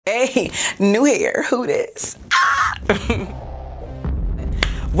Hey, new hair, who this?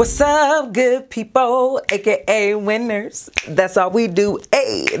 What's up, good people, aka winners? That's all we do,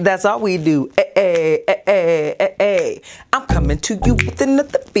 ayy, that's all we do, ayy, ayy, ayy, ayy. I'm coming to you with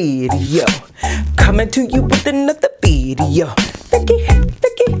another video. Coming to you with another video. Ckey,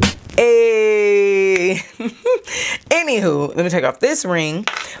 ayy. Anywho, let me take off this ring,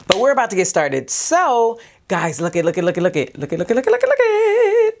 but we're about to get started. So, guys, look it.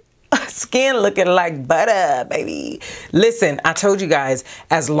 Skin looking like butter, baby. Listen, I told you guys,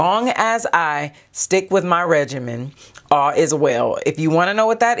 as long as I stick with my regimen, all is well. If you want to know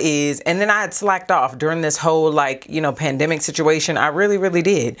what that is, and then I had slacked off during this whole pandemic situation. I really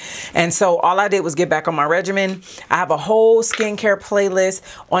did. And so all I did was get back on my regimen. I have a whole skincare playlist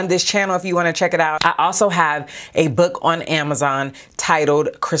on this channel if you want to check it out. I also have a book on Amazon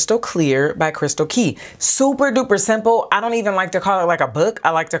titled Crystal Clear by Ckey. Super duper simple. I don't even like to call it like a book. I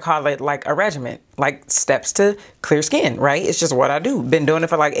like to call it like a regimen, like steps to clear skin, right? It's just what I do. Been doing it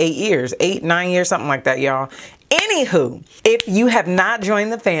for like 9 years, something like that, y'all. Anywho, if you have not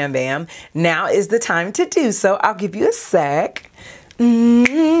joined the fam bam, now is the time to do so. I'll give you a sec.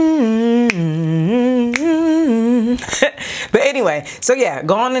 But anyway, so yeah,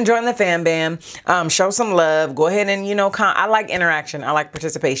 go on and join the fam bam. Show some love. Go ahead and, I like interaction. I like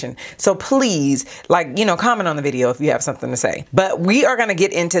participation. So please, comment on the video if you have something to say. But we are going to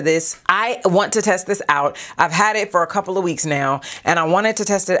get into this. I want to test this out. I've had it for a couple of weeks now, and I wanted to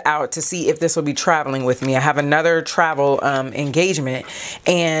test it out to see if this will be traveling with me. I have another travel engagement,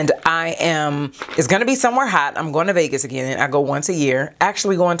 and it's going to be somewhere hot. I'm going to Vegas again. I go once a year,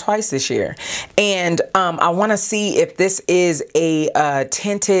 actually going twice this year. And I want to see if this is a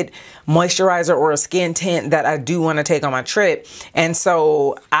tinted moisturizer or a skin tint that I do want to take on my trip. And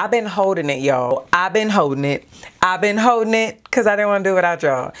so I've been holding it, y'all. I've been holding it because I didn't want to do it without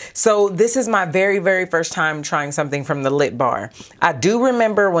y'all. So this is my very first time trying something from the lip bar. I do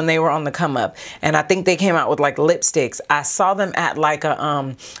remember when they were on the come up, and I think they came out with like lipsticks. I saw them at like a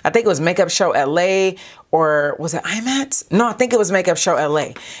I think it was Makeup Show LA, or was it IMAX? No, I think it was Makeup Show LA.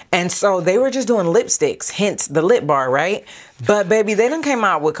 And so they were just doing lipsticks, hence the lip bar, right? But baby, they done came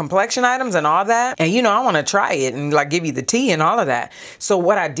out with complexion items and all that. And I want to try it and like give you the tea and all of that. So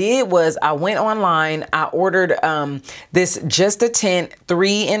what I did was I went online, I ordered this Just a Tint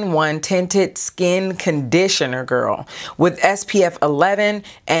 3-in-1 tinted skin conditioner, girl, with SPF 11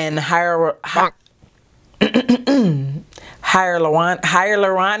 and hyaluronic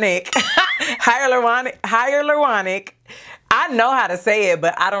I know how to say it,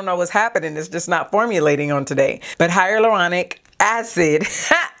 but I don't know what's happening. It's just not formulating on today. But hyaluronic acid.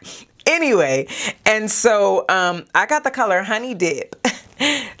 Anyway, and so I got the color Honey Dip.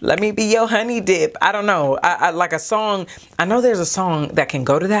 Let me be your honey dip. I don't know. I like a song. I know there's a song that can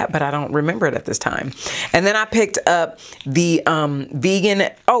go to that, but I don't remember it at this time. And then I picked up the vegan.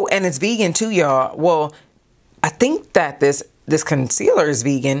 Oh, and it's vegan too, y'all. Well, I think that this concealer is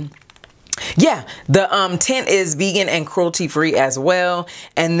vegan. Yeah, the tint is vegan and cruelty free as well.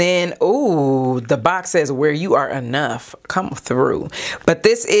 And then, ooh, the box says where you are enough, come through. But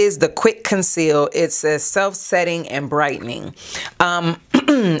this is the Quick Conceal. It says self-setting and brightening.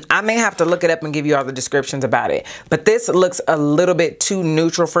 I may have to look it up and give you all the descriptions about it. But this looks a little bit too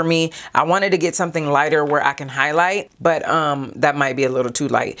neutral for me. I wanted to get something lighter where I can highlight, but that might be a little too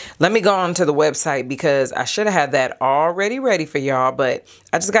light. Let me go on to the website because I should have had that already ready for y'all, but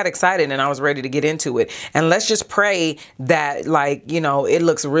I just got excited and I was ready to get into it. And let's just pray that it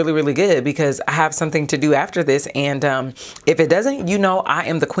looks really good because I have something to do after this. And if it doesn't, I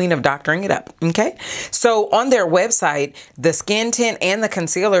am the queen of doctoring it up. Okay. So on their website, the skin tint and the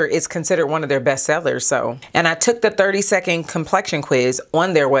concealer is considered one of their best sellers. So, and I took the 30-second complexion quiz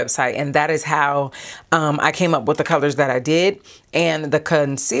on their website, and that is how I came up with the colors that I did. And the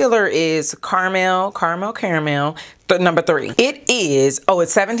concealer is caramel, number 3. It is,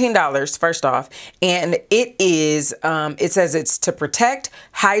 it's $17 first off. And it is, it says it's to protect,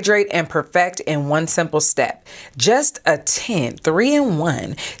 hydrate, and perfect in one simple step. Just a tint,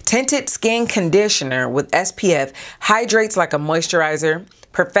 3-in-1 tinted skin conditioner with SPF, hydrates like a moisturizer,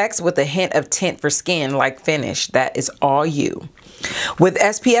 perfects with a hint of tint for skin like finish. That is all you. With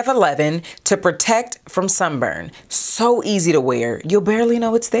SPF 11 to protect from sunburn. So easy to wear. You'll barely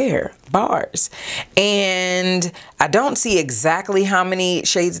know it's there. Bars. And I don't see exactly how many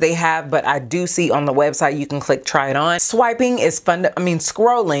shades they have, but I do see on the website you can click try it on. Swiping is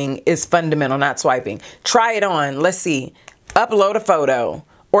scrolling is fundamental, not swiping. Try it on. Let's see. Upload a photo.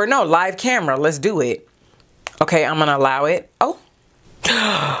 Or no, live camera. Let's do it. Okay, I'm gonna allow it. Oh.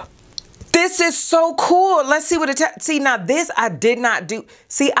 This is so cool. Let's see what it, see now this I did not do.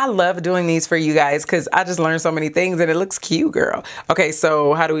 See, I love doing these for you guys because I just learned so many things and it looks cute, girl. Okay,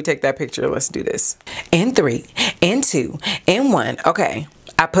 so how do we take that picture? Let's do this. In 3, in 2, in 1. Okay,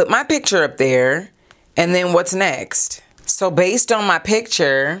 I put my picture up there and then what's next? So based on my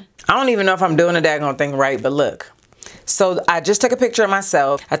picture, I don't even know if I'm doing the daggone thing right, but look. So I just took a picture of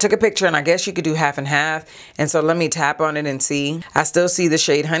myself. I took a picture and I guess you could do half and half. And so let me tap on it and see. I still see the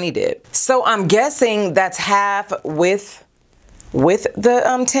shade Honey Dip. So I'm guessing that's half with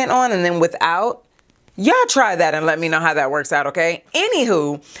the tint on and then without. Y'all try that and let me know how that works out, okay?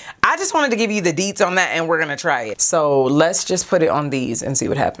 Anywho, I just wanted to give you the deets on that and we're gonna try it. So let's just put it on these and see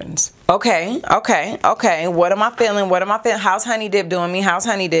what happens. Okay. What am I feeling? What am I feeling? How's Honey Dip doing me? How's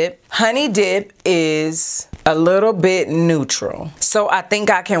Honey Dip? Honey Dip is a little bit neutral. So I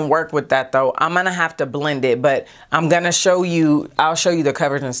think I can work with that though. I'm gonna have to blend it, but I'm gonna show you, I'll show you the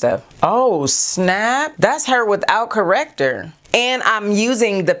coverage and stuff. Oh, snap. That's her without corrector. And I'm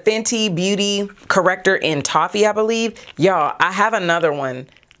using the Fenty Beauty corrector in Toffee, I believe. Y'all, I have another one.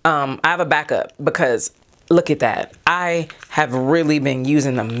 I have a backup because look at that. I have really been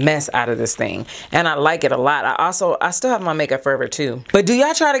using the mess out of this thing and I like it a lot. I still have my Makeup Forever too. But do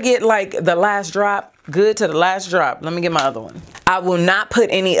y'all try to get like the last drop? Good to the last drop. Let me get my other one. I will not put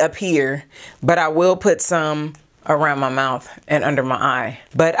any up here, but I will put some around my mouth and under my eye.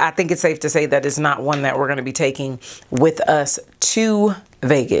 But I think it's safe to say that it's not one that we're going to be taking with us to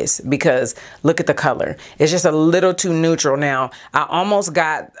Vegas because look at the color. It's just a little too neutral. Now, I almost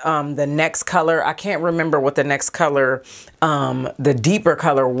got the next color. I can't remember what the next color, the deeper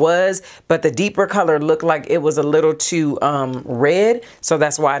color was, but the deeper color looked like it was a little too red. So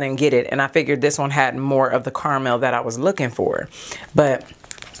that's why I didn't get it. And I figured this one had more of the caramel that I was looking for. But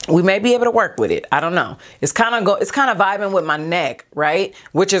we may be able to work with it. I don't know. It's kind of vibing with my neck, right?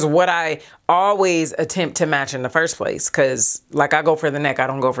 Which is what I always attempt to match in the first place. Cause like I go for the neck, I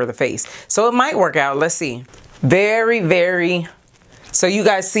don't go for the face. So it might work out. Let's see. Very, very. So you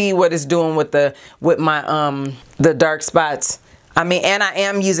guys see what it's doing with my the dark spots. I mean, and I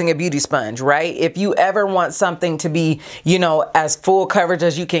am using a beauty sponge, right? If you ever want something to be, you know, as full coverage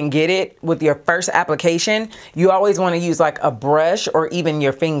as you can get it with your first application, you always want to use like a brush or even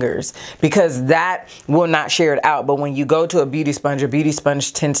your fingers because that will not share it out. But when you go to a beauty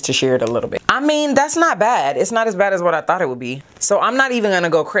sponge tends to share it a little bit. I mean, that's not bad. It's not as bad as what I thought it would be. So I'm not even going to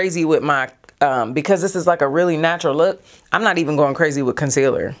go crazy with my, because this is like a really natural look, I'm not even going crazy with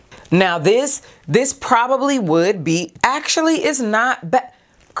concealer. Now this probably would be, actually it's not bad.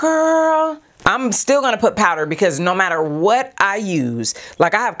 Girl, I'm still gonna put powder because no matter what I use,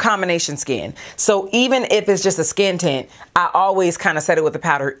 like I have combination skin. So even if it's just a skin tint, I always kind of set it with the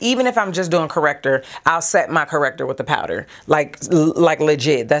powder. Even if I'm just doing corrector, I'll set my corrector with the powder. Like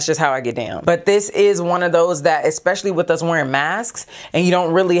legit, that's just how I get down. But this is one of those that, especially with us wearing masks and you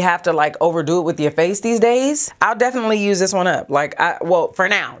don't really have to like overdo it with your face these days, I'll definitely use this one up. Like, well, for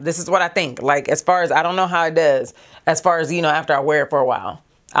now, this is what I think. Like as far as, I don't know how it does, as far as, you know, after I wear it for a while.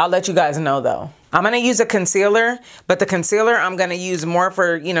 I'll let you guys know though. I'm gonna use a concealer, but the concealer I'm gonna use more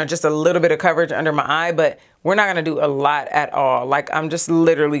for, you know, just a little bit of coverage under my eye, but we're not gonna do a lot at all. Like I'm just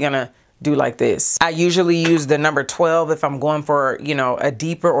literally gonna do like this. I usually use the number 12 if I'm going for, you know, a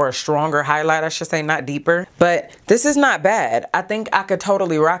deeper or a stronger highlight, I should say, not deeper. But this is not bad. I think I could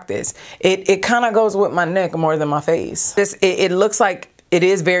totally rock this. It kind of goes with my neck more than my face. It looks like it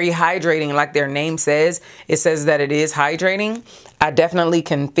is very hydrating, like their name says. It says that it is hydrating. I definitely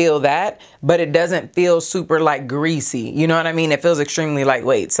can feel that, but it doesn't feel super like greasy. You know what I mean? It feels extremely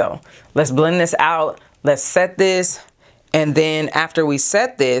lightweight. So let's blend this out. Let's set this. And then after we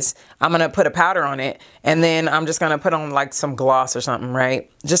set this, I'm gonna put a powder on it. And then I'm just gonna put on like some gloss or something, right?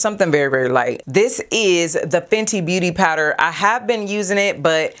 Just something very, very light. This is the Fenty Beauty powder. I have been using it,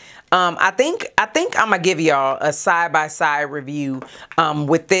 but I think I'm gonna give y'all a side-by-side review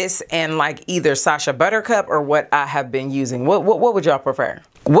with this and like either Sacha Buttercup or what I have been using. What would y'all prefer?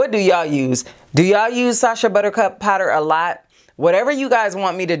 What do y'all use? Do y'all use Sacha Buttercup powder a lot? Whatever you guys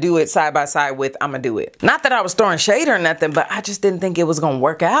want me to do it side by side with, I'm gonna do it. Not that I was throwing shade or nothing, but I just didn't think it was gonna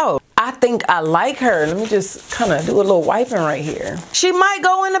work out. I think I like her. Let me just kind of do a little wiping right here. She might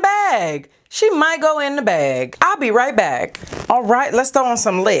go in the bag. She might go in the bag. I'll be right back. All right, let's throw on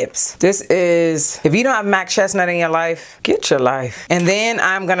some lips. This is, if you don't have MAC Chestnut in your life, get your life. And then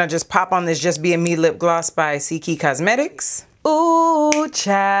I'm gonna just pop on this Just Being Me lip gloss by Ckey Cosmetics. Ooh,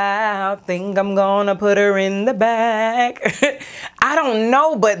 child, think I'm gonna put her in the back. I don't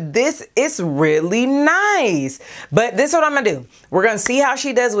know, but this is really nice. But this is what I'm gonna do. We're gonna see how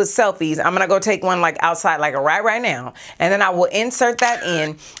she does with selfies. I'm gonna go take one like outside, like right now. And then I will insert that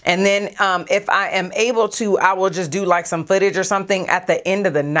in. And then if I am able to, I will just do like some footage or something at the end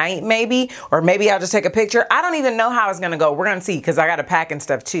of the night maybe. Or maybe I'll just take a picture. I don't even know how it's gonna go. We're gonna see because I gotta pack and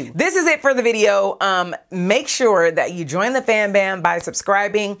stuff too. This is it for the video. Make sure that you join the fan band by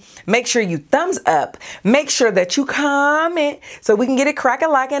subscribing. Make sure you thumbs up. Make sure that you comment so we can get it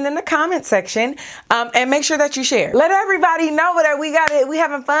crack-a-lackin' in the comment section. And make sure that you share. Let everybody know that we got it. We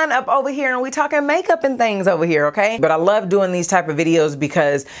having fun up over here and we talking makeup and things over here, okay? But I love doing these type of videos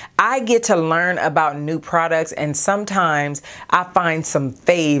because I get to learn about new products, and sometimes I find some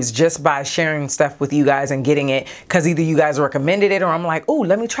faves just by sharing stuff with you guys and getting it because either you guys recommended it or I'm like, oh,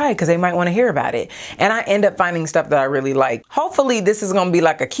 let me try it because they might want to hear about it. And I end up finding stuff that I really like. Hopefully this is gonna be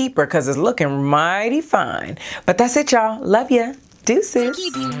like a keeper because it's looking mighty fine. But that's it, y'all. Love ya. Deuces.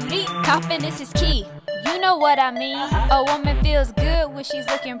 Confidence is key. You know what I mean. A woman feels good when she's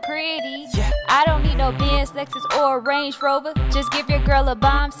looking pretty. I don't need no Benz, Lexus, or a Range Rover. Just give your girl a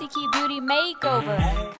bomb, Ckey beauty makeover.